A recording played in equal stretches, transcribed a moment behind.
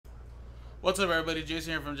What's up, everybody?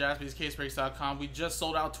 Jason here from JaspysCaseBreaks.com. We just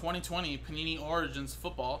sold out 2020 Panini Origins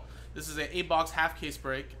Football. This is an 8-box half case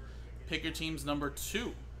break. Pick your teams number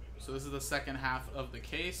 2. So this is the second half of the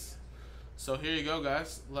case. So here you go,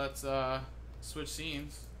 guys. Let's switch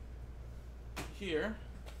scenes here.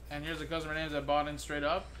 And here's the customer names that bought in straight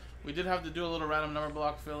up. We did have to do a little random number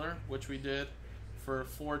block filler, which we did for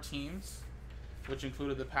 4 teams, which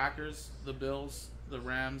included the Packers, the Bills, the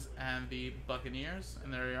Rams, and the Buccaneers.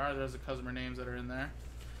 And there you are. There's the customer names that are in there.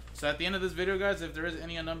 So at the end of this video, guys, if there is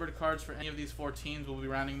any unnumbered cards for any of these 4 teams, we'll be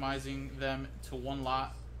randomizing them to one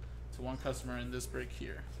lot, to one customer in this break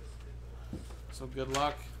here. So good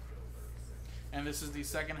luck. And this is the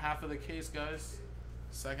second half of the case, guys.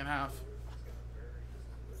 Second half.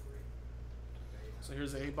 So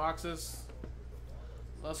here's the 8 boxes.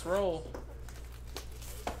 Let's roll.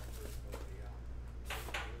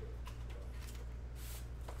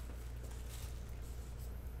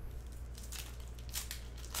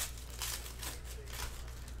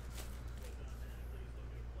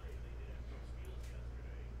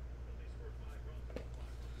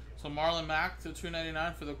 So Marlon Mack to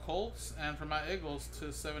 $2.99 for the Colts, and for my Eagles to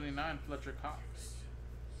 $79, Fletcher Cox.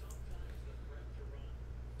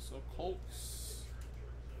 So Colts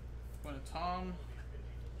going to Tom,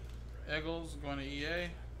 Eagles going to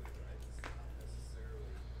EA.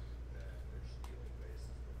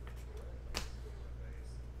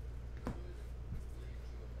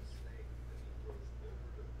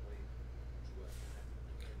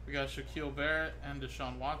 We got Shaquille Barrett and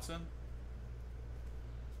Deshaun Watson.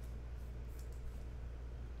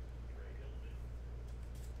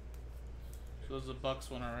 So there's a Bucks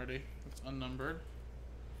one already. It's unnumbered.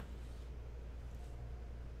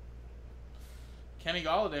 Kenny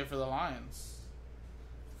Golladay for the Lions.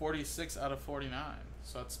 46 out of 49.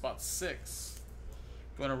 So that's spot 6.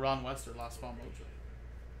 Going to Ron Wester, last spot mojo.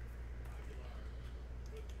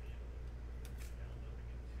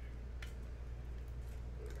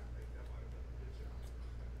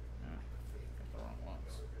 Got the wrong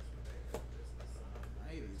ones.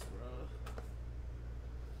 90s, bro.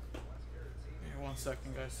 Here, 1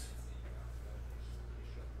 second, guys.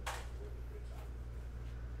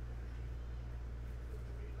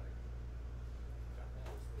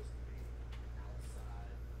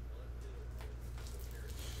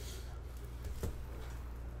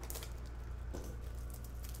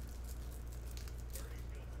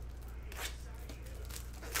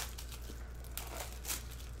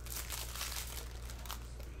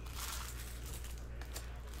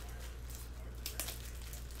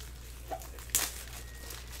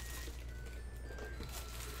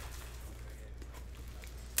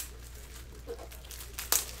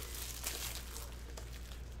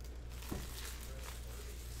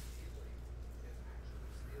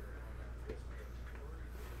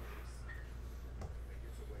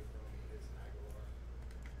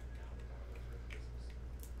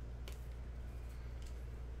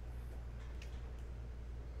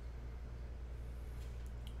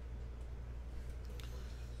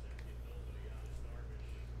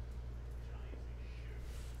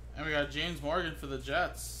 And we got James Morgan for the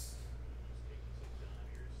Jets.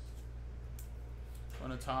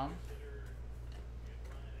 Going to Tom.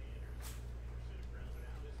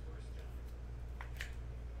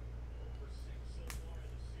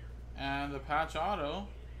 And the patch auto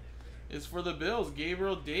is for the Bills,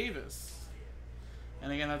 Gabriel Davis.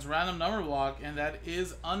 And again, that's random number block, and that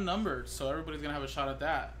is unnumbered. So everybody's going to have a shot at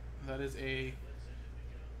that. That is a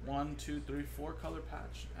 1, 2, 3, 4 color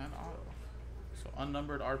patch and auto. So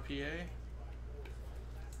unnumbered RPA.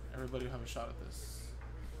 Everybody will have a shot at this.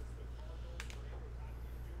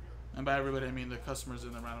 And by everybody, I mean the customers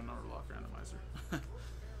in the random number block randomizer.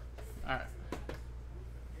 Alright.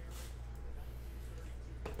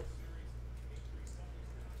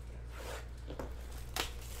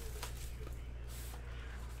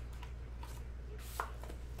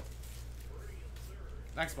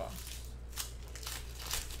 Next box.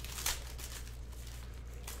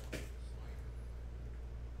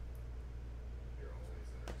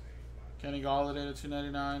 Kenny Golladay to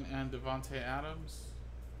 $2.99 and Devontae Adams.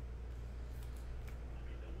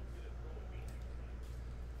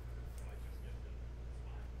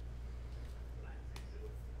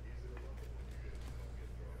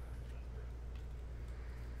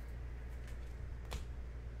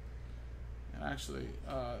 And actually,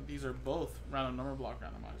 these are both random number block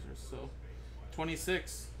randomizers. So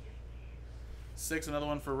 26, 6, another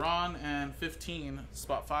one for Ron, and 15,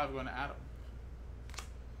 spot 5 going to Adam.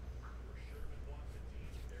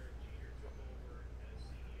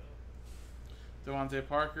 Devontae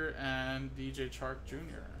Parker and DJ Chark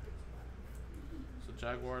Jr. So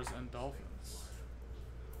Jaguars and Dolphins.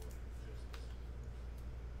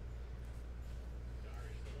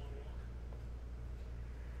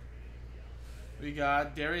 We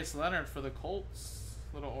got Darius Leonard for the Colts.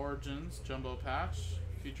 Little Origins Jumbo Patch.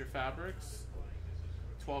 Future Fabrics.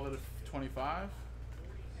 12 out of 25.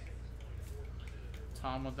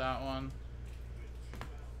 Tom with that one.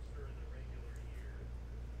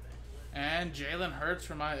 And Jalen Hurts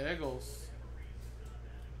for my Eagles.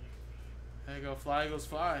 There you go. Fly, Eagles,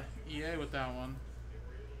 fly. EA with that one.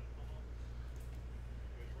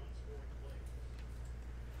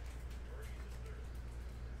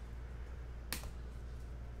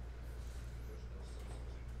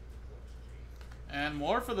 And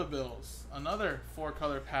more for the Bills. Another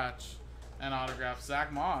 4-color patch and autograph.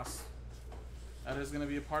 Zach Moss. That is going to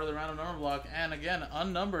be a part of the random number block. And again,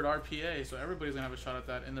 unnumbered RPA. So everybody's going to have a shot at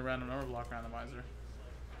that in the random number block randomizer.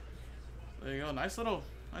 There you go. Nice little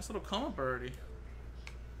come up already.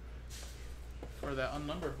 For that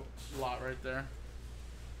unnumbered lot right there.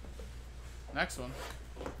 Next one.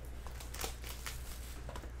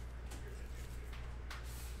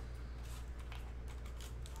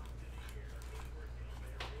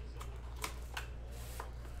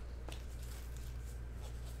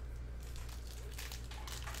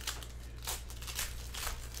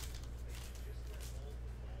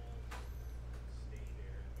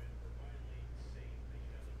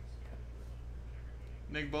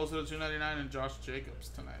 Nick Bosa to 299 and Josh Jacobs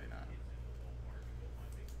to 99.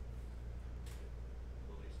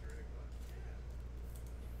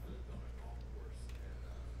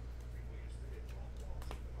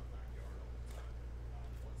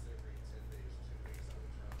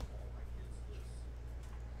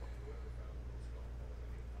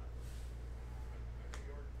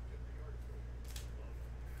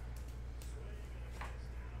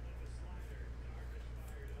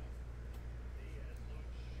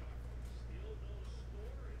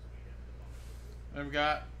 Then we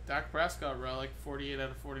got Dak Prescott relic, 48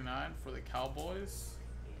 out of 49 for the Cowboys.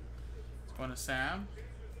 It's going to Sam.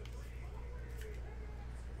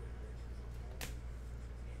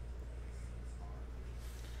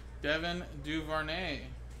 Devin Duvernay,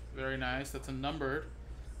 very nice. That's a numbered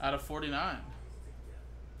out of 49.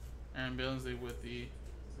 Aaron Billingsley with the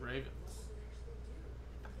Ravens.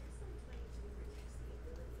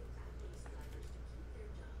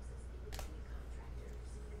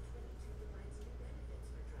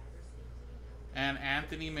 And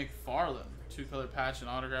Anthony McFarland, 2-color patch and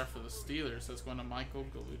autograph for the Steelers. That's going to Michael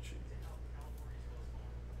Gallucci.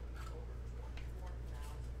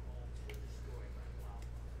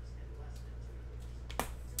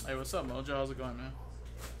 Hey, what's up, Mojo? How's it going, man?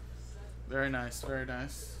 Very nice, very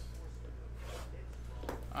nice.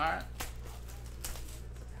 Alright.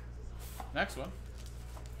 Next one.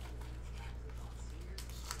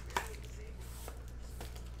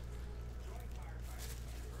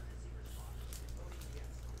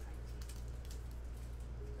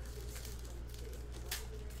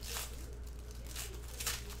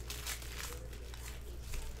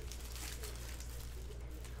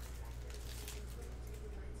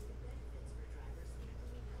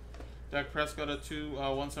 Dak Prescott at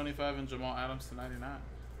 175 and Jamal Adams to 99.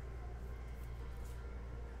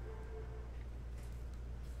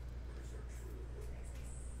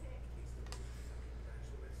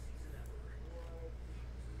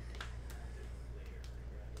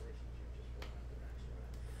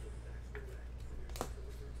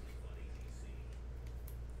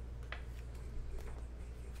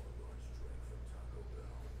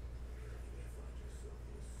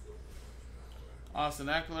 Austin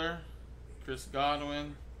Eckler, Chris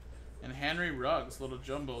Godwin, and Henry Ruggs, little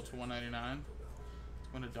jumbo to 199. It's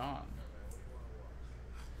going to Don.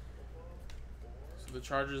 So the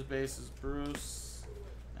Chargers base is Bruce,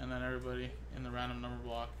 and then everybody in the random number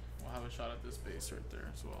block will have a shot at this base right there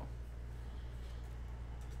as well.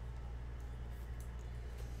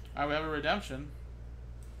 All right, we have a redemption.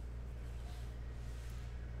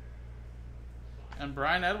 And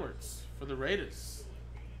Brian Edwards for the Raiders.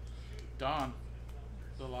 Don,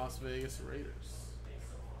 the Las Vegas Raiders.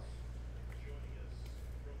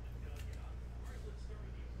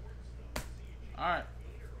 All right,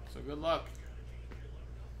 so good luck.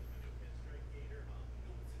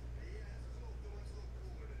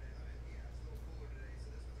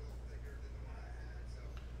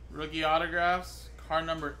 Rookie autographs, card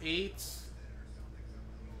number 8,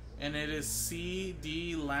 and it is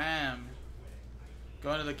C.D. Lamb.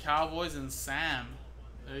 Going to the Cowboys and Sam.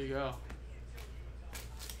 There you go.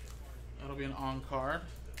 That'll be an on card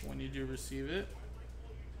when you do receive it.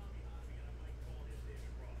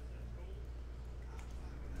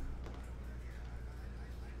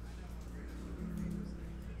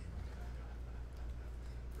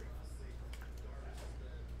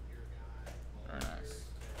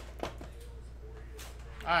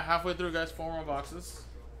 Alright, halfway through, guys. 4 more boxes.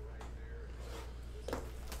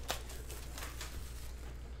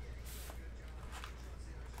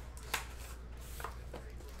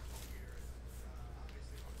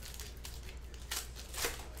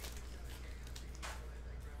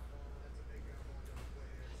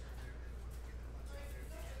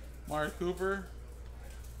 Mark Cooper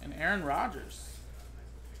and Aaron Rodgers.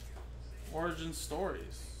 Origin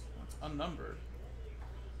Stories. That's unnumbered.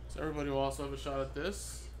 So everybody will also have a shot at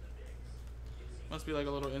this. Must be like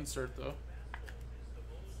a little insert though.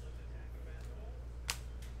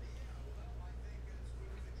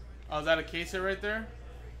 Oh, is that a case hit right there?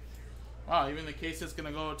 Wow, even the case hit's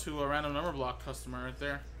gonna go to a random number block customer right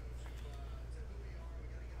there.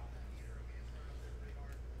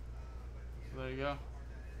 So there you go.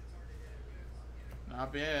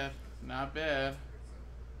 Not bad. Not bad.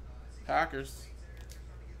 Packers.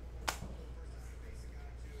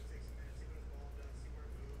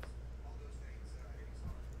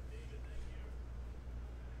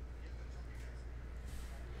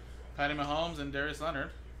 Patty Mahomes and Darius Leonard.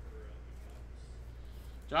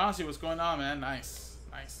 John, see what's going on, man. Nice.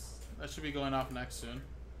 Nice. That should be going off next soon.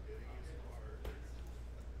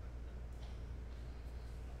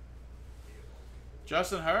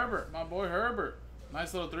 Justin Herbert, my boy Herbert.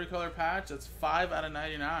 Nice little 3-color patch. That's 5 out of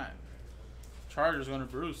 99. Chargers going to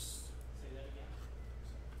Bruce.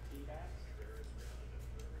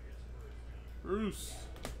 Bruce.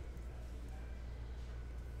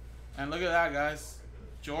 And look at that, guys.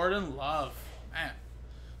 Jordan Love. Man,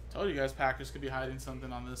 told you guys Packers could be hiding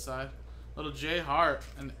something on this side. Little Jay Hart.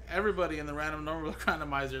 And everybody in the random number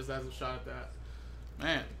randomizers has a shot at that.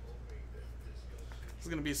 Man. This is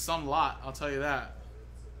going to be some lot, I'll tell you that.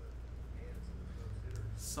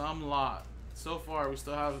 Some lot. So far, we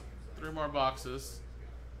still have 3 more boxes.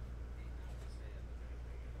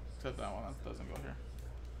 Except that one. That doesn't go here.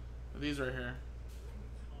 But these right here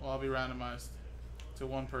will all be randomized to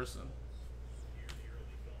one person.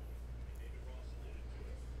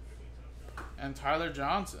 And Tyler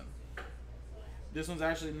Johnson. This one's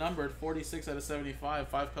actually numbered 46 out of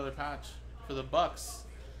 75. 5-color patch for the Bucks.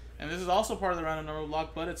 And this is also part of the random number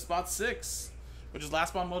block, but it's spot 6, which is Last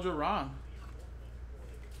Spot Mojo Ron.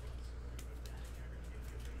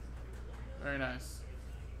 Very nice.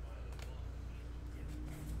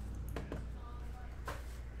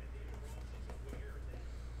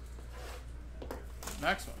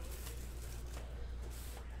 Next one.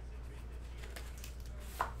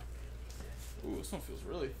 Ooh, this one feels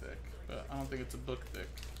really thick, but I don't think it's a book thick.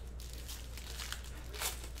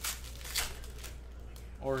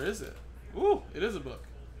 Or is it? Ooh, it is a book.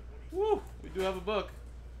 Woo, we do have a book.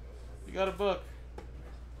 We got a book.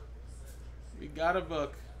 We got a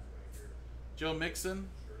book. Joe Mixon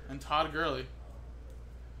and Todd Gurley.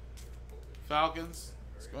 Falcons.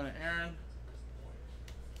 It's going to Aaron.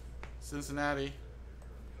 Cincinnati.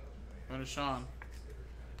 Going to Sean.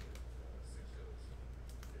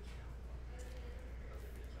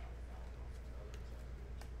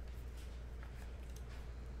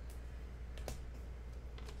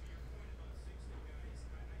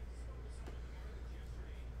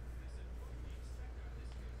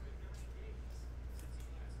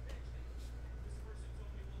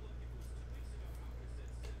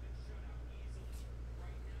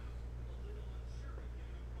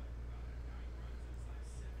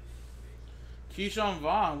 Keyshawn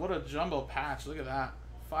Vaughn, what a jumbo patch. Look at that.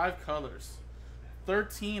 5 colors.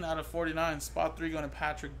 13 out of 49. Spot 3 going to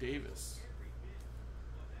Patrick Davis.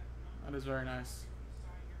 That is very nice.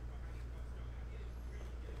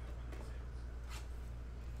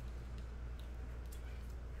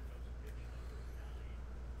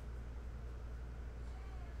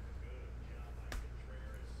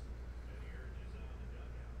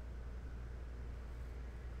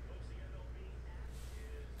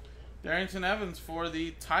 Darrington Evans for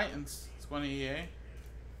the Titans. It's going to EA.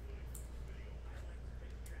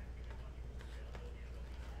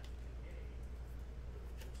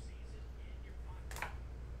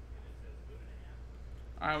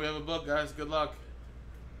 Alright, we have a book, guys. Good luck.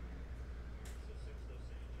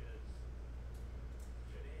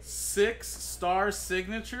 6-star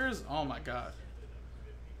signatures? Oh my god.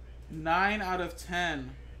 9 out of 10.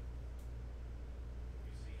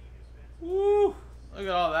 Woo! Look at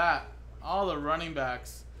all that. All the running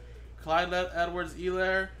backs. Clyde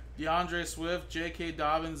Edwards-Helaire, DeAndre Swift, J.K.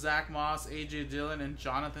 Dobbins, Zach Moss, A.J. Dillon, and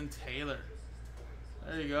Jonathan Taylor.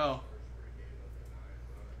 There you go.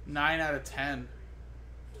 9 out of 10.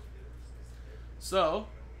 So,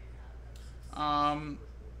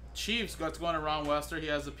 Chiefs got to go to Ron Wester. He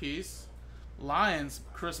has a piece. Lions,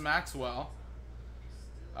 Chris Maxwell.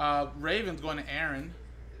 Ravens going to Aaron.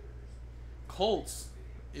 Colts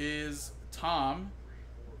is Tom.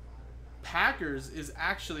 Packers is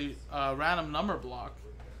actually random number block.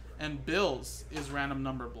 And Bills is random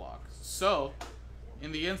number block. So,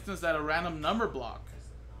 in the instance that a random number block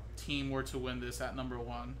team were to win this at number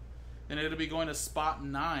 1, then it'll be going to spot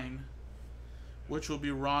 9, which will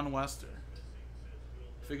be Ron Wester.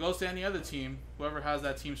 If it goes to any other team, whoever has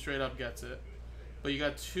that team straight up gets it. But you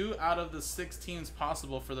got 2 out of the 6 teams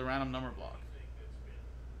possible for the random number block.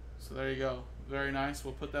 So there you go. Very nice.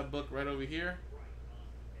 We'll put that book right over here.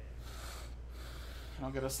 And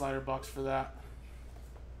I'll get a slider box for that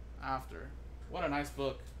after. What a nice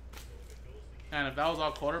book. And if that was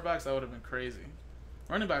all quarterbacks, that would have been crazy.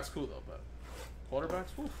 Running back's cool though, but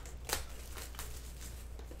quarterbacks, whew.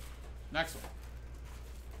 Next one.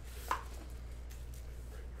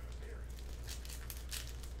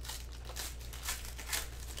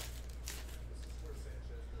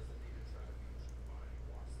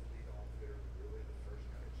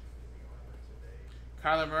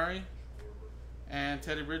 Kyler Murray and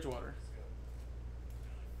Teddy Bridgewater.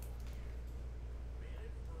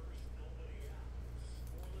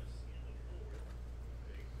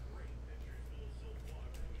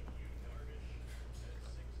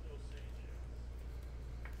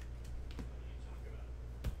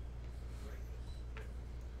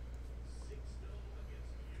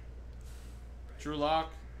 Drew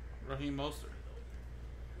Lock, Raheem Mostert.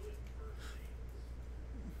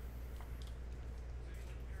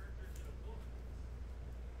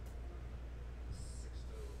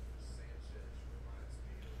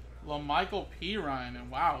 Michael P. Ryan,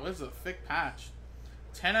 and wow, this is a thick patch.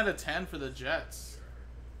 10 out of 10 for the Jets.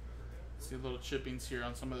 See little chippings here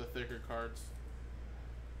on some of the thicker cards.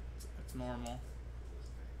 It's normal.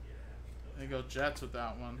 There you go, Jets with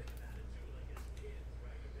that one.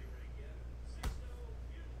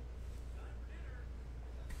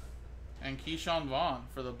 And Keyshawn Vaughn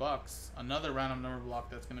for the Bucks. Another random number block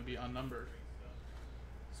that's going to be unnumbered.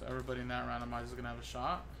 So everybody in that randomizer is going to have a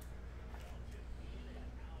shot.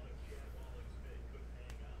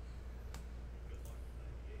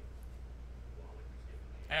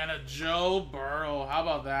 And a Joe Burrow. How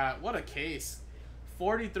about that? What a case.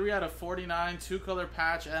 43 out of 49. 2-color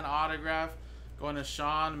patch and autograph. Going to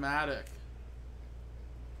Sean Maddock.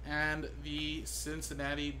 And the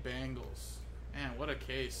Cincinnati Bengals. Man, what a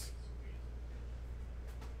case.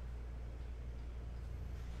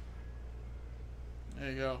 There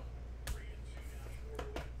you go.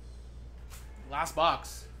 Last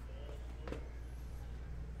box.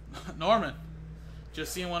 Norman.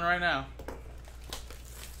 Just seeing one right now.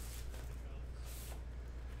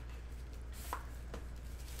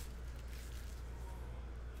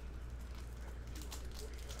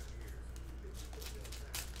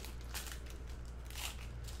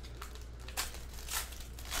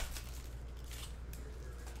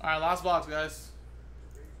 Alright, last box, guys.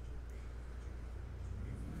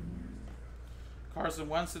 Carson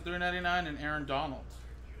Wentz at $3.99 and Aaron Donald.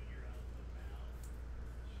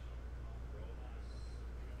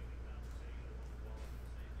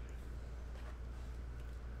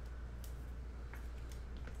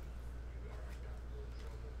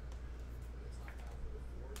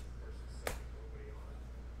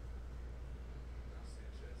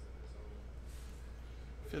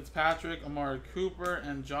 Fitzpatrick, Amari Cooper,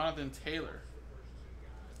 and Jonathan Taylor.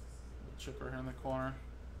 Chip right here in the corner.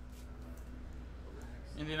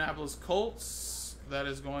 Indianapolis Colts. That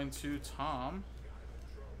is going to Tom.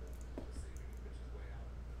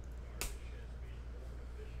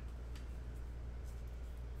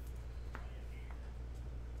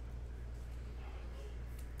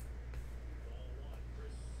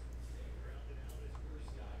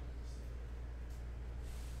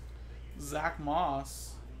 Zach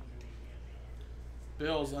Moss.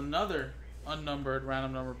 Bills, another unnumbered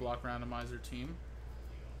random number block randomizer team.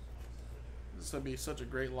 This would be such a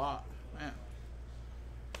great lot, man.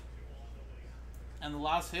 And the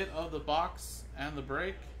last hit of the box and the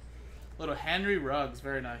break, little Henry Ruggs,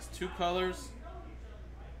 very nice. 2 colors,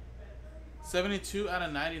 72 out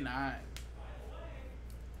of 99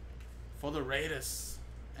 for the Raiders.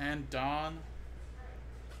 And Don,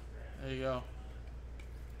 there you go.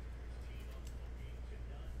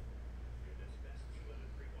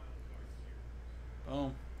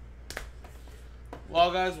 Boom.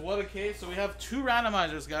 Well, guys, what a case. So we have 2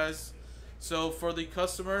 randomizers, guys. So for the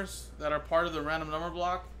customers that are part of the random number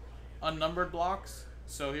block, unnumbered blocks.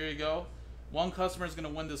 So here you go. One customer is going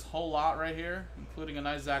to win this whole lot right here, including a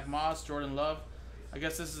nice Zach Moss, Jordan Love. I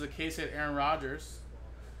guess this is a case hit Aaron Rodgers.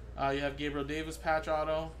 You have Gabriel Davis patch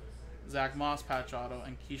auto, Zach Moss patch auto,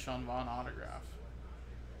 and Keyshawn Vaughn autograph.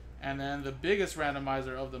 And then the biggest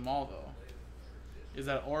randomizer of them all, though, is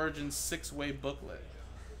that Origins 6-way booklet.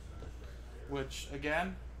 Which,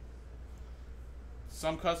 again,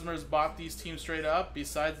 some customers bought these teams straight up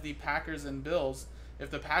besides the Packers and Bills. If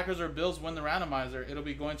the Packers or Bills win the randomizer, it'll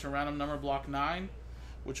be going to random number block 9,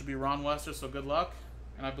 which will be Ron Wester, so good luck.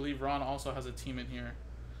 And I believe Ron also has a team in here.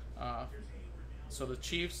 So the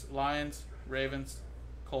Chiefs, Lions, Ravens,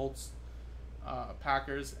 Colts,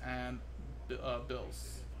 Packers, and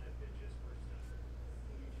Bills.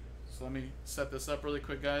 So let me set this up really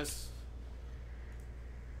quick, guys.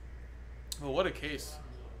 Oh, what a case.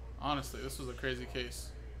 Honestly, this was a crazy case.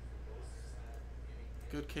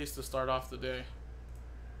 Good case to start off the day.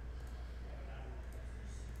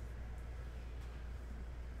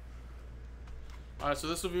 Alright, so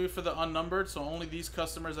this will be for the unnumbered, so only these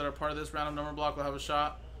customers that are part of this random number block will have a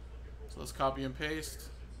shot. So let's copy and paste.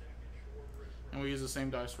 And we use the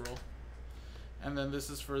same dice roll. And then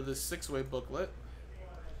this is for the 6-way booklet.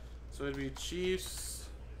 So it'd be Chiefs,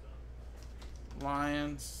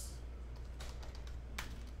 Lions,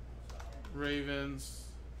 Ravens,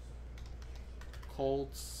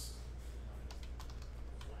 Colts,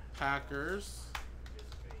 Packers,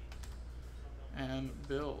 and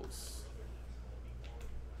Bills.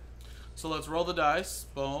 So let's roll the dice.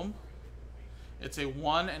 Boom. It's a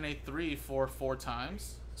 1 and a 3 for 4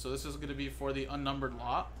 times. So this is going to be for the unnumbered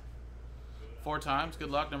lot. 4 times.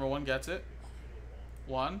 Good luck. Number 1 gets it.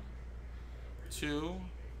 1, 2,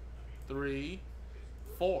 3,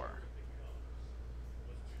 4.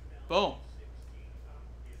 Boom.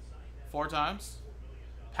 4 times.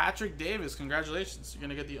 Patrick Davis, congratulations. You're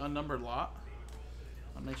going to get the unnumbered lot.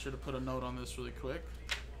 I'll make sure to put a note on this really quick.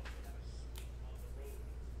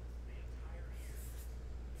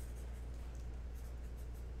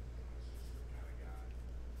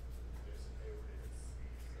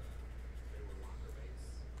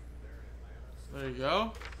 There you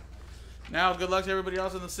go. Now, good luck to everybody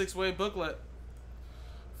else in the 6-way booklet.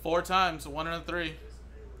 4 times, 1 and a 3.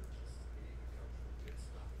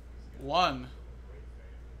 1,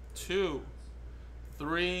 2,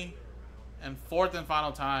 3, and 4th and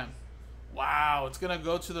final time. Wow, it's going to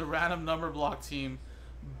go to the random number block team.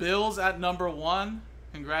 Bills at number 1.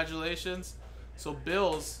 Congratulations. So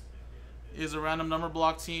Bills is a random number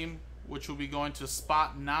block team, which will be going to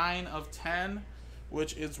spot 9 of 10,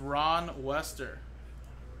 which is Ron Wester.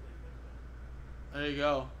 There you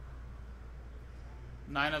go.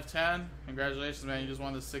 9 of 10. Congratulations, man. You just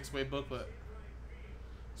won the 6-way booklet.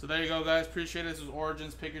 So there you go, guys. Appreciate it. This was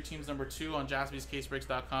Origins. Pick your teams number 2 on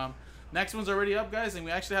jaspyscasebreaks.com. Next one's already up, guys, and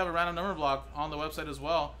we actually have a random number block on the website as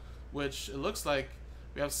well, which it looks like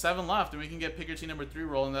we have 7 left, and we can get pick your team number 3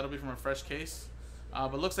 rolling. That'll be from a fresh case.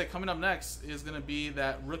 But looks like coming up next is going to be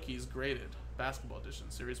that Rookies Graded Basketball Edition,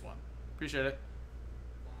 Series 1. Appreciate it.